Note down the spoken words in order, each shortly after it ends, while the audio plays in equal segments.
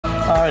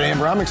All right,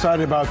 Amber, I'm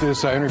excited about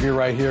this interview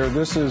right here.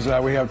 This is,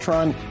 we have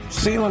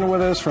Seland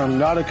with us from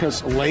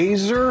Nauticus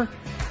Laser.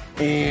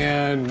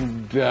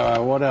 And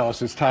what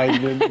else? It's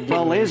tied in.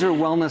 Well, Laser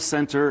Wellness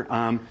Center.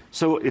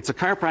 So it's a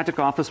chiropractic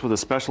office with a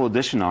special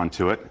addition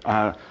onto it.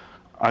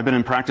 I've been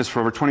in practice for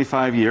over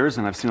 25 years,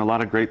 and I've seen a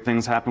lot of great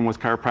things happen with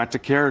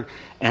chiropractic care.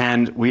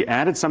 And we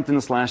added something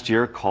this last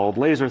year called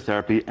laser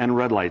therapy and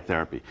red light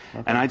therapy.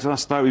 Okay. And I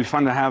just thought it would be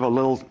fun to have a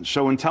little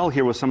show and tell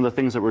here with some of the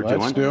things that we're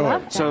doing. Let's do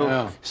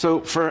it.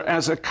 So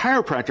as a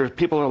chiropractor,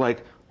 people are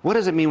like, what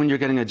does it mean when you're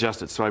getting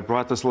adjusted? So I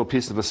brought this little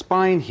piece of the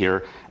spine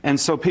here, and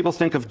so people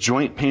think of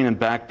joint pain and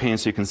back pain,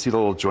 so you can see the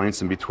little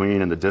joints in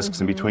between and the discs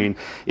in between.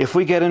 If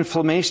we get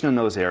inflammation in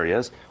those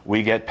areas,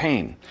 we get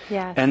pain.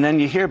 Yes. And then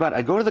you hear about,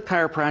 I go to the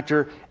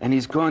chiropractor, and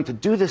he's going to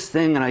do this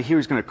thing, and I hear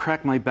he's going to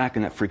crack my back,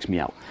 and that freaks me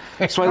out.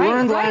 So I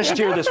learned last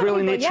year this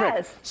really neat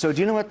trick. So do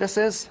you know what this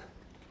is?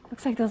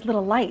 Looks like those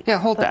little lights. Yeah,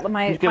 hold that.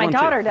 My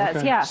daughter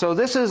does, yeah. So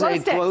this is a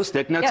glow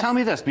stick. Now tell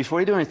me this,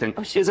 before you do anything,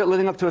 is it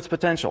living up to its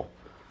potential?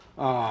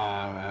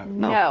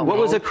 No. What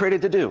was it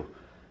created to do?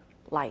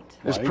 Light.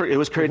 It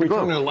was created to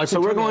glow. So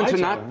we're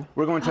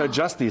going to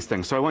adjust these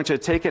things. So I want you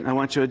to take it and I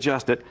want you to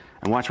adjust it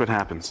and watch what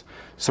happens.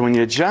 So when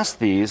you adjust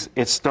these,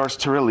 it starts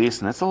to release,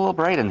 and it's a little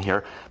bright in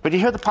here, but you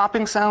hear the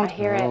popping sound? I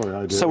hear it. Oh, yeah,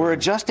 I do. So we're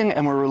adjusting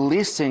and we're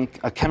releasing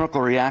a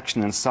chemical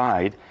reaction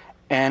inside,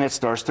 and it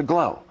starts to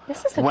glow.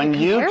 This is a when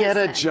good you comparison.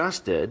 get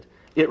adjusted,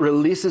 it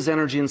releases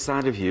energy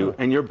inside of you,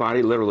 and your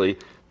body literally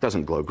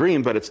doesn't glow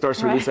green, but it starts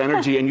to release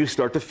energy, and you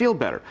start to feel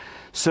better.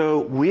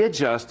 So we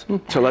adjust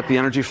to let the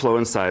energy flow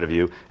inside of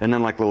you, and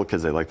then like little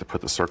kids, they like to put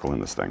the circle in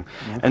this thing.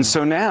 And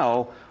so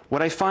now,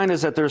 what I find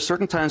is that there are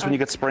certain times when you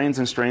get sprains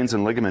and strains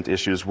and ligament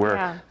issues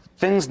where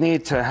things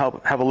need to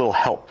have a little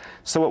help.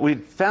 So what we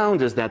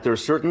found is that there are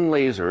certain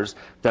lasers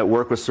that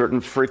work with certain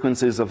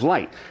frequencies of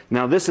light.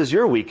 Now this is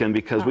your weekend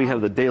because we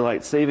have the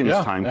daylight savings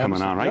time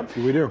coming on, right?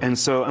 Yep, we do.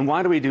 And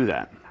why do we do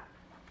that?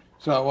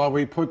 So, well,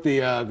 we put the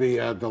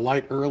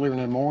light earlier in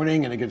the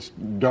morning, and it gets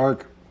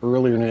dark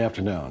earlier in the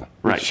afternoon.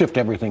 We shift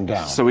everything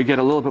down. So we get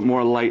a little bit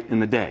more light in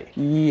the day.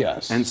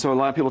 Yes. And so a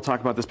lot of people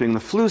talk about this being the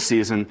flu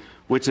season,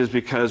 which is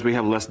because we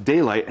have less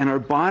daylight, and our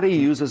body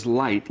uses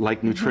light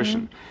like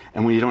nutrition.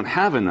 And when you don't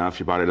have enough,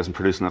 your body doesn't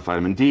produce enough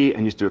vitamin D,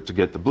 and you start to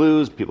get the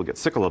blues. People get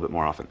sick a little bit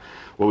more often.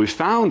 What we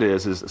found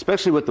is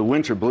especially with the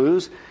winter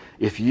blues,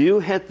 if you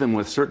hit them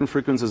with certain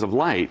frequencies of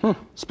light,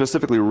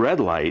 specifically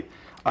red light,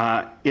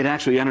 it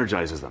actually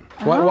energizes them.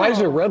 Why is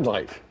there red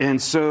light?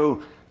 And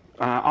so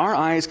our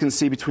eyes can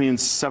see between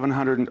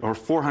 700 or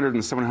 400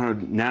 and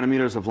 700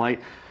 nanometers of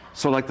light.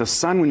 So like the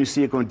sun, when you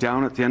see it going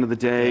down at the end of the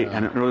day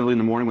and early in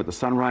the morning with the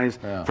sunrise,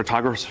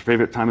 photographer's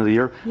favorite time of the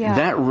year,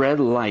 that red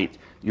light,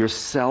 your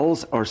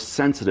cells are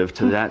sensitive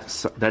to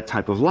that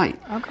type of light.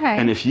 Okay.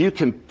 And if you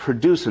can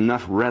produce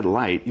enough red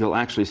light, you'll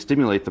actually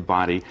stimulate the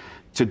body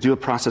to do a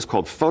process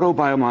called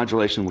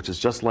photobiomodulation, which is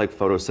just like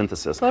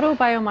photosynthesis.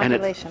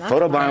 Photobiomodulation.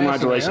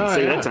 Photobiomodulation.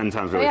 Say that 10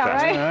 times really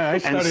fast. Right? I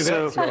studied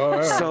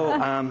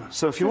that.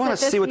 So if you want to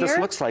see what this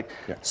looks like,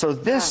 so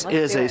this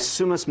is a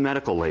Sumus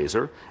medical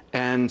laser,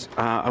 and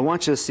I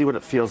want you to see what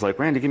it feels like.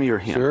 Randy, give me your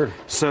hand. Sure.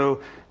 So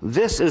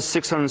this is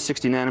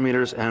 660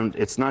 nanometers, and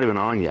it's not even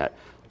on yet.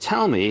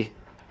 Tell me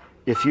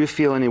if you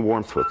feel any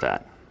warmth with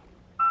that.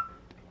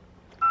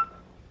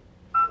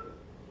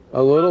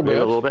 A little bit.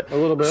 A little bit. A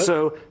little bit.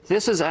 So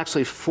this is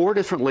actually 4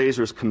 different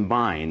lasers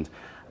combined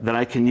that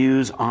I can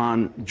use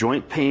on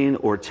joint pain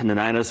or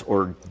tendonitis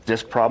or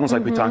disc problems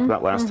like we talked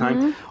about last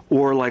time.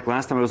 Or like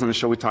last time I was on the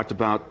show, we talked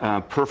about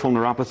peripheral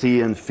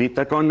neuropathy and feet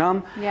that go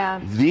numb.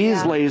 These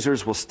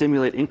lasers will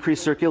stimulate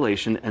increased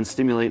circulation and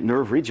stimulate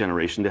nerve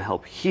regeneration to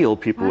help heal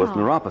people with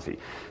neuropathy.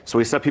 So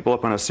we set people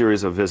up on a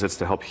series of visits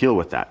to help heal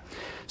with that.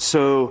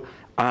 So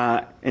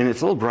and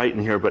it's a little bright in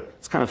here, but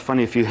it's kind of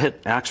funny. If you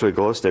hit actually a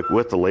glow stick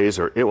with the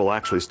laser, it will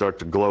actually start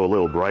to glow a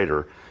little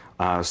brighter.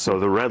 So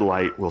the red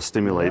light will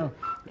stimulate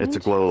it to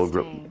glow a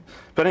little.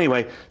 But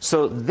anyway,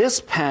 so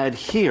this pad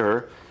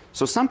here,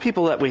 so some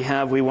people that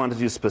we want to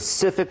do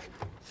specific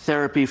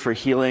therapy for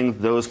healing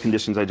those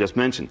conditions I just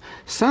mentioned.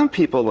 Some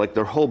people, like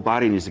their whole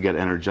body needs to get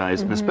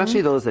energized, and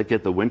especially those that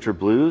get the winter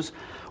blues,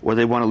 or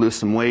they want to lose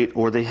some weight,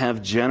 or they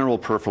have general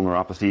peripheral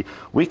neuropathy.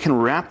 We can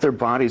wrap their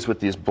bodies with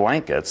these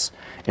blankets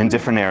in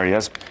different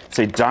areas. It's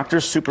a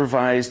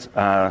doctor-supervised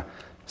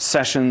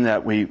session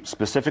that we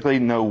specifically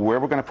know where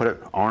we're going to put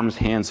it, arms,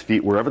 hands,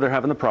 feet, wherever they're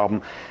having the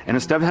problem. And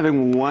instead of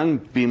having one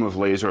beam of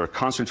laser, a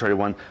concentrated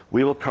one,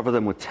 we will cover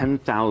them with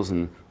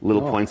 10,000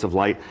 little points of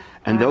light,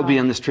 and they'll be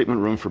in this treatment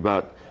room for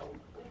about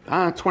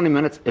 20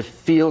 minutes. It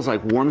feels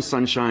like warm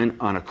sunshine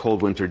on a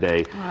cold winter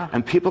day.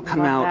 And people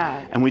come out,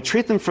 and we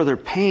treat them for their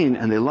pain,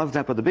 and they love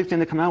that. But the big thing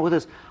they come out with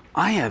is,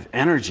 I have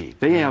energy.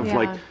 They have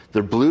like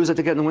their blues that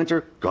they get in the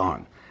winter,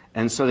 gone.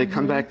 And so they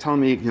come back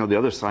telling me, you know, the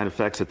other side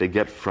effects that they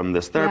get from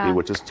this therapy,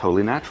 which is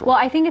totally natural. Well,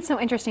 I think it's so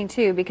interesting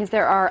too, because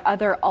there are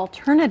other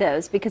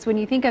alternatives. Because when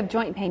you think of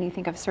joint pain, you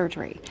think of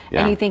surgery,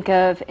 and you think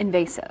of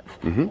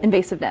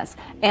invasiveness,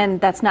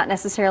 and that's not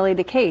necessarily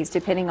the case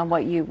depending on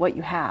what you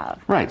have.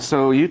 Right.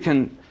 So you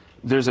can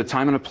there's a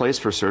time and a place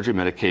for surgery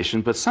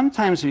medication, but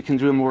sometimes you can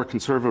do a more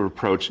conservative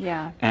approach.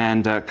 Yeah.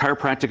 And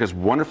chiropractic is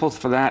wonderful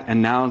for that.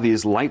 And now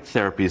these light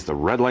therapies, the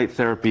red light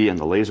therapy and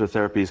the laser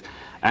therapies,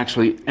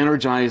 actually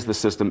energize the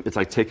system. It's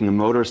like taking a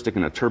motor,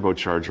 sticking a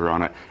turbocharger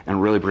on it, and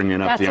really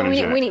bringing up the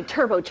energy. We need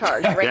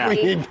turbocharge,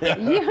 right? You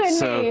and me,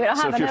 we don't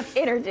have enough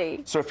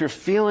energy. So if you're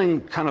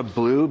feeling kind of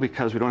blue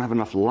because we don't have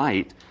enough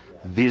light,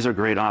 these are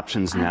great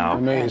options now.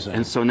 Amazing.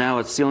 And so now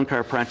at Seland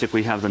Chiropractic,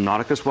 we have the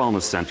Nauticus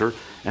Wellness Center.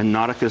 And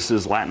Nauticus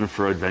is Latin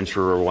for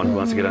adventurer or one who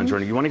wants to get on a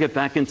journey. You want to get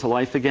back into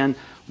life again?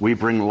 We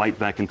bring light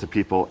back into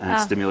people and it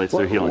stimulates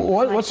their healing.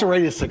 What's the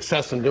rate of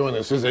success in doing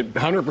this? Is it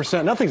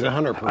 100%? Nothing's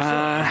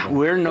 100%.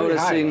 We're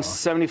noticing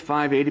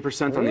 75,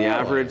 80% on the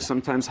average,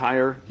 sometimes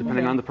higher,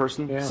 depending on the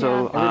person. Yeah.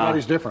 So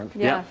everybody's different.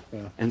 Yeah.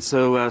 And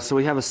so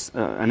we have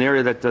an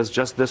area that does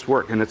just this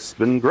work, and it's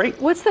been great.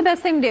 What's the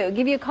best thing to do?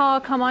 Give you a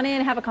call, come on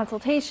in, have a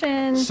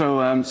consultation?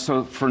 So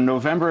for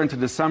November into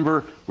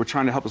December, we're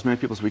trying to help as many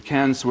people as we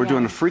can. So we're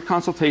doing a free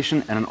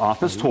consultation and an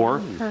office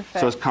tour. Perfect.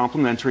 So it's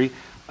complimentary.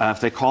 If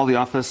they call the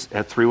office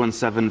at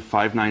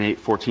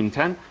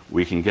 317-598-1410,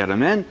 we can get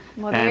them in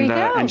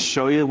and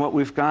show you what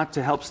we've got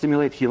to help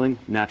stimulate healing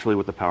naturally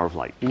with the power of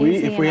light.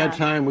 If we had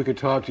time, we could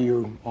talk to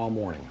you all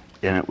morning.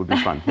 And it would be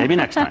fun. Maybe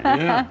next time. Yeah. All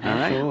right.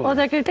 Absolutely. Well,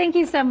 Doctor, thank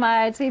you so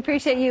much. We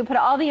appreciate you. Put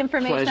all the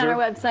information on Pleasure.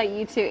 our website,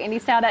 YouTube,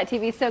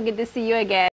 indystyle.tv. So good to see you again.